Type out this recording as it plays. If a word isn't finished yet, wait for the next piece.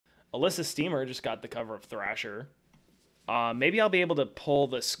Alyssa Steamer just got the cover of Thrasher. Maybe I'll be able to pull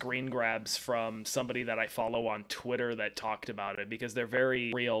the screen grabs from somebody that I follow on Twitter that talked about it because they're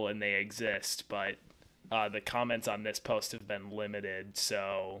very real and they exist, but the comments on this post have been limited,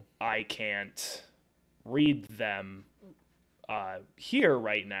 so I can't read them here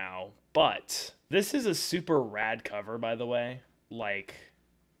right now. But this is a super rad cover, by the way. Like,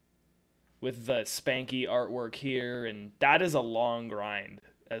 with the Spanky artwork here, and that is a long grind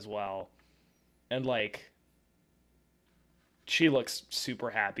as well. And like, she looks super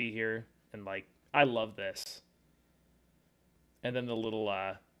happy here, and like, I love this. And then the little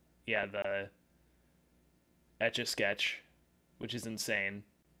yeah, the Etch a Sketch, which is insane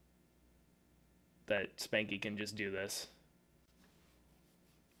that Spanky can just do this.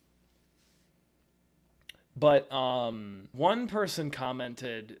 But one person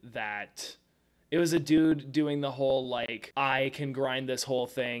commented that it was a dude doing the whole like, I can grind this whole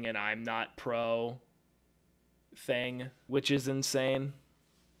thing and I'm not pro thing, which is insane.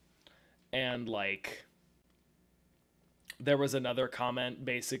 And like, there was another comment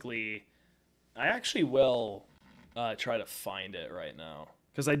basically, I actually will try to find it right now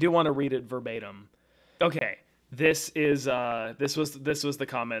because I do want to read it verbatim. Okay, this was the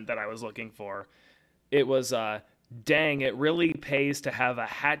comment that I was looking for. It was dang, it really pays to have a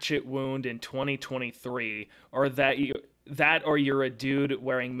hatchet wound in 2023, or that or you're a dude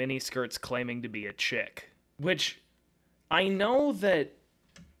wearing mini skirts claiming to be a chick. Which I know that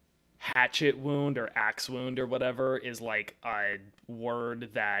hatchet wound or axe wound or whatever is like a word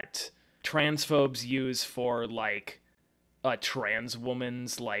that transphobes use for like a trans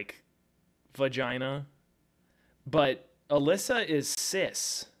woman's like vagina. But Alyssa is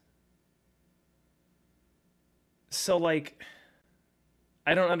cis. So like,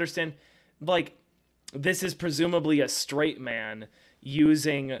 I don't understand. Like, this is presumably a straight man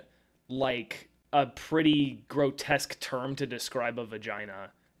using like a pretty grotesque term to describe a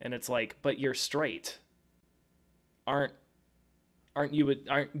vagina, and it's like, but you're straight. Aren't you?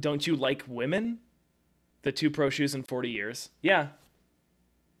 Don't you like women? The two pro shoes in 40 years. Yeah.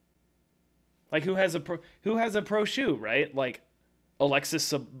 Like, who has a pro shoe, right? Like,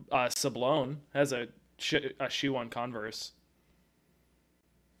 Alexis Sablone has a shoe on Converse.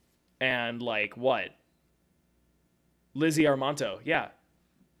 And like, what? Lizzie Armanto, yeah.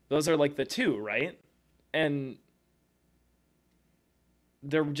 Those are like the two, right? And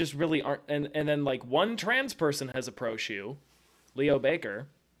there just really aren't. And then like one trans person has a pro shoe, Leo Baker,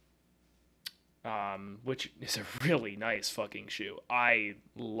 which is a really nice fucking shoe. I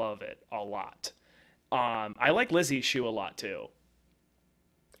love it a lot. I like Lizzie's shoe a lot too.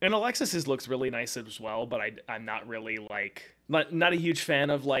 And Alexis's looks really nice as well, but I'm not really like not a huge fan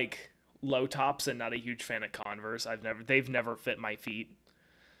of like low tops and not a huge fan of Converse. They've never fit my feet.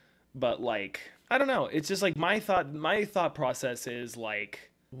 But like, I don't know. It's just like my thought process is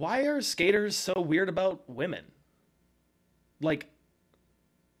like, why are skaters so weird about women? Like,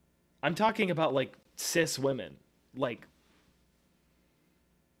 I'm talking about like cis women. Like,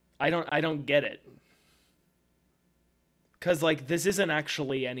 I don't get it. Cause like, this isn't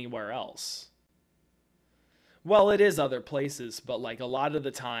actually anywhere else. Well, it is other places, but like a lot of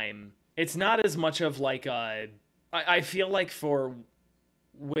the time, it's not as much of like I feel like for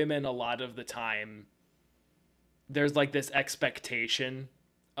women a lot of the time, there's like this expectation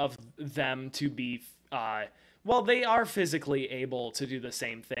of them to be, well, they are physically able to do the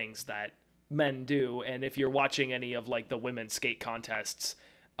same things that men do. And if you're watching any of like the women's skate contests,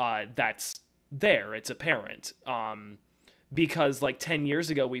 that's there, it's apparent. Because like 10 years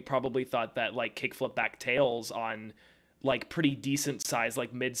ago, we probably thought that like kickflip back tails on like pretty decent size,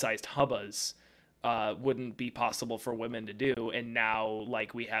 like mid-sized hubbas wouldn't be possible for women to do. And now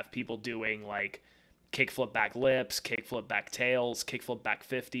like we have people doing like kickflip back lips, kickflip back tails, kickflip back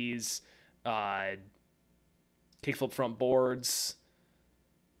 50s, kickflip front boards.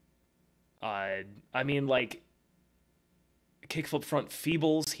 I mean like kickflip front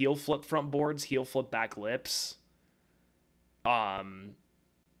feebles, heel flip front boards, heel flip back lips.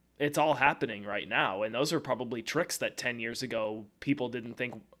 It's all happening right now, and those are probably tricks that 10 years ago people didn't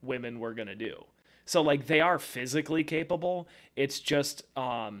think women were going to do. So like, they are physically capable. It's just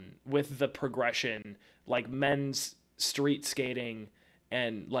with the progression, like men's street skating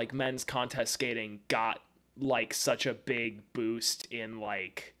and like men's contest skating got like such a big boost in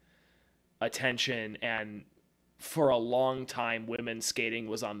like attention, and for a long time women's skating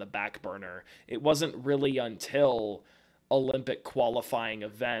was on the back burner. It wasn't really until Olympic qualifying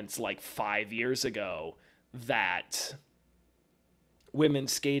events like 5 years ago that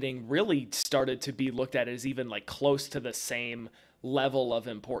women's skating really started to be looked at as even like close to the same level of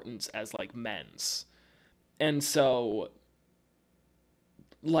importance as like men's. And so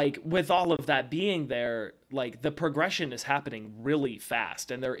like with all of that being there, like the progression is happening really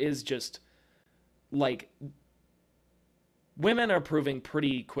fast, and there is just like women are proving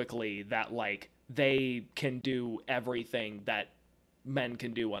pretty quickly that like they can do everything that men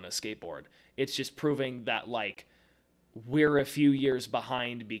can do on a skateboard. It's just proving that like we're a few years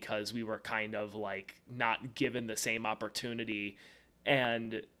behind because we were kind of like not given the same opportunity.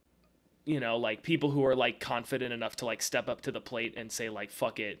 And you know, like people who are like confident enough to like step up to the plate and say like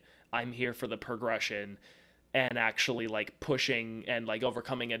fuck it, I'm here for the progression, and actually like pushing and like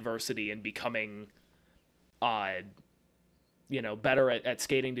overcoming adversity and becoming uh you know, better at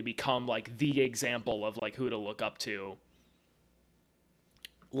skating to become like the example of like who to look up to.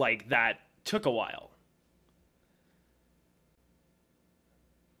 Like that took a while.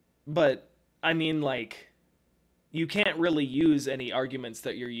 But I mean, like, you can't really use any arguments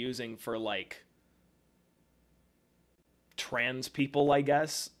that you're using for like trans people, I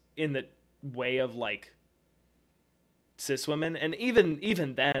guess, in the way of like cis women. And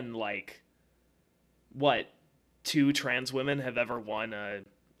even then, like, what, two trans women have ever won a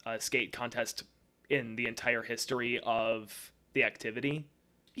skate contest in the entire history of the activity?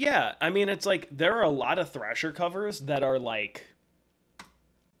 Yeah, I mean, it's like there are a lot of Thrasher covers that are like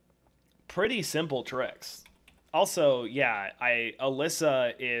pretty simple tricks. Also, yeah, I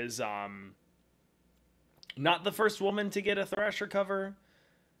Alyssa is not the first woman to get a Thrasher cover.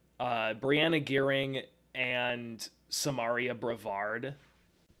 Brianna Gearing and Samaria Brevard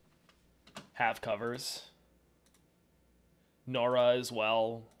have covers. Nora as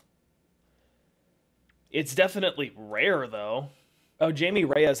well. It's definitely rare though. Oh, Jamie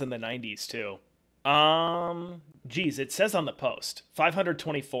Reyes in the 90s too. Geez, it says on the post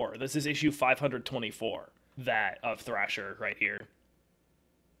 524. This is issue 524 that of Thrasher right here.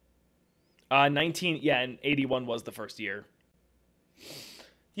 19, yeah, and 81 was the first year.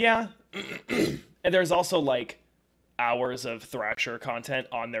 Yeah. And there's also like hours of Thrasher content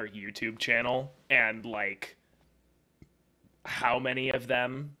on their YouTube channel, and like how many of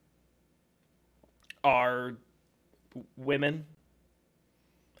them are women?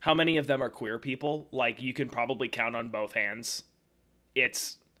 How many of them are queer people? Like, you can probably count on both hands.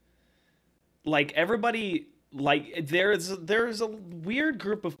 It's like everybody, like there's a weird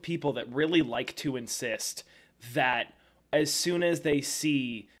group of people that really like to insist that as soon as they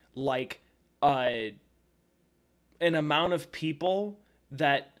see like an amount of people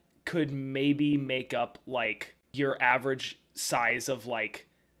that could maybe make up like your average size of like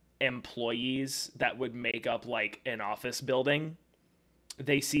employees that would make up like an office building,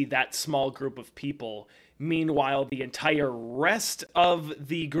 they see that small group of people. Meanwhile, the entire rest of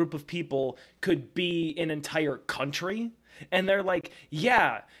the group of people could be an entire country. And they're like,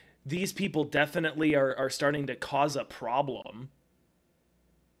 yeah, these people definitely are starting to cause a problem.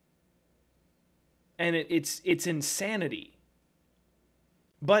 And it's insanity.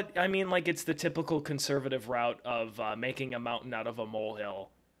 But, I mean, like, it's the typical conservative route of making a mountain out of a molehill.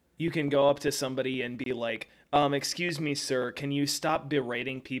 You can go up to somebody and be like, excuse me, sir, can you stop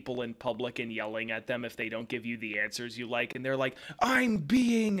berating people in public and yelling at them if they don't give you the answers you like? And they're like, I'm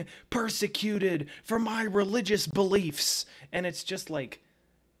being persecuted for my religious beliefs. And it's just like,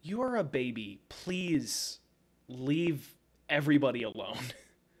 you are a baby. Please leave everybody alone.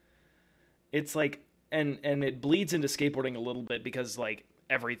 It's like, and it bleeds into skateboarding a little bit because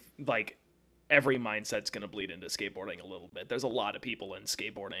every mindset's going to bleed into skateboarding a little bit. There's a lot of people in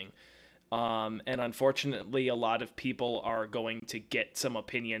skateboarding. And unfortunately, a lot of people are going to get some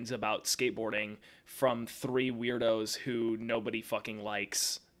opinions about skateboarding from three weirdos who nobody fucking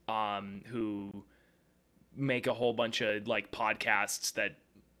likes, who make a whole bunch of like podcasts that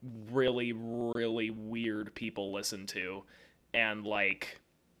really, really weird people listen to. And like,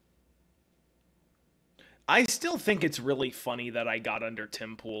 I still think it's really funny that I got under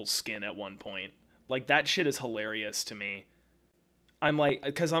Tim Pool's skin at one point. Like, that shit is hilarious to me. I'm like,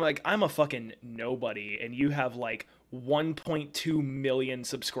 because I'm a fucking nobody, and you have like 1.2 million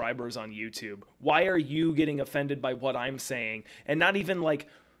subscribers on YouTube. Why are you getting offended by what I'm saying? And not even like,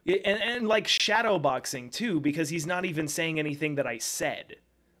 and like shadowboxing too, because he's not even saying anything that I said,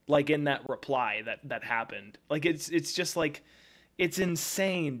 like in that reply that happened. Like, it's just like, it's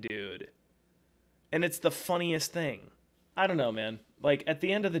insane, dude. And it's the funniest thing. I don't know, man. Like, at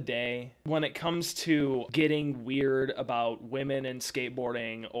the end of the day, when it comes to getting weird about women in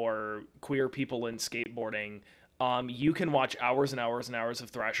skateboarding or queer people in skateboarding, you can watch hours and hours and hours of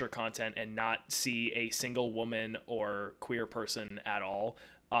Thrasher content and not see a single woman or queer person at all.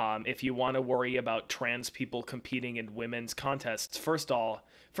 If you want to worry about trans people competing in women's contests, first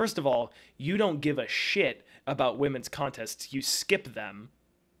of all, you don't give a shit about women's contests. You skip them.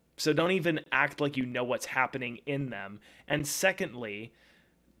 So don't even act like you know what's happening in them. And secondly,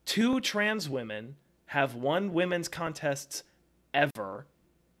 2 trans women have won women's contests ever,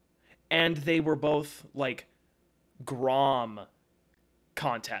 and they were both like Grom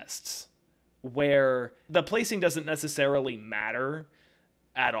contests where the placing doesn't necessarily matter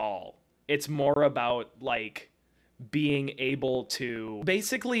at all. It's more about like being able to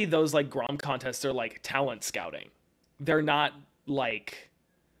basically, those like Grom contests are like talent scouting. They're not like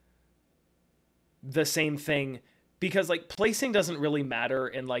the same thing, because like placing doesn't really matter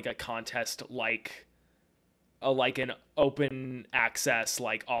in like a contest like an open access,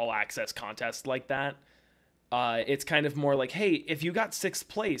 like all access contest like that. It's kind of more like, hey, if you got 6th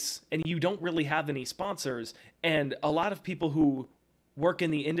place and you don't really have any sponsors, and a lot of people who work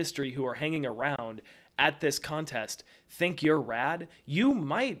in the industry who are hanging around at this contest think you're rad, you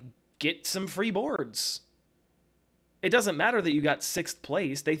might get some free boards. It doesn't matter that you got 6th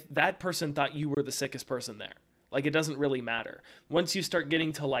place. That person thought you were the sickest person there. Like, it doesn't really matter. Once you start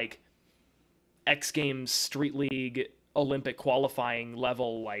getting to like X Games, Street League, Olympic qualifying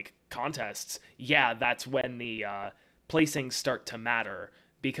level like contests, yeah, that's when the placings start to matter,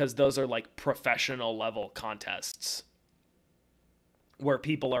 because those are like professional level contests where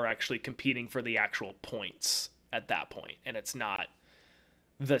people are actually competing for the actual points at that point, and it's not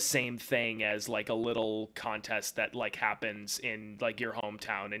the same thing as like a little contest that like happens in like your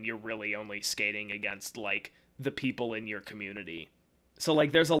hometown and you're really only skating against like the people in your community. So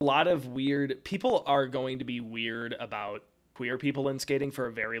like there's a lot of weird people are going to be weird about queer people in skating for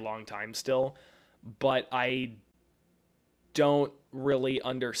a very long time still, but I don't really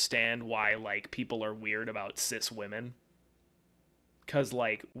understand why like people are weird about cis women. Cause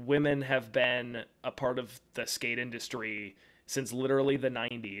like women have been a part of the skate industry since literally the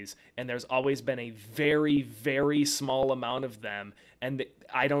 90s, and there's always been a very, very small amount of them, and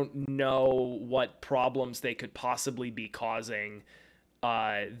I don't know what problems they could possibly be causing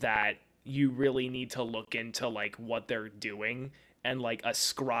that you really need to look into like what they're doing and like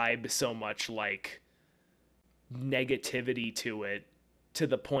ascribe so much like negativity to it, to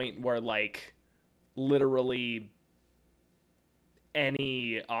the point where like literally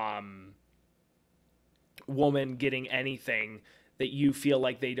any woman getting anything that you feel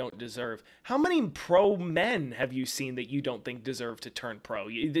like they don't deserve. How many pro men have you seen that you don't think deserve to turn pro?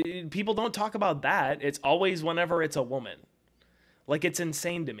 People don't talk about that. It's always whenever it's a woman. Like, it's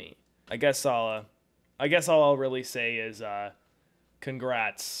insane to me. I guess all I'll really say is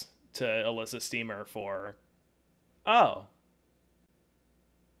congrats to Alyssa Steamer for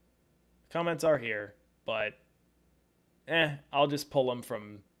comments are here, but I'll just pull them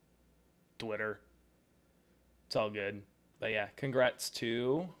from Twitter. It's all good. But yeah, congrats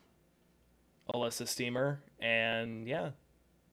to Alyssa Steamer, and yeah,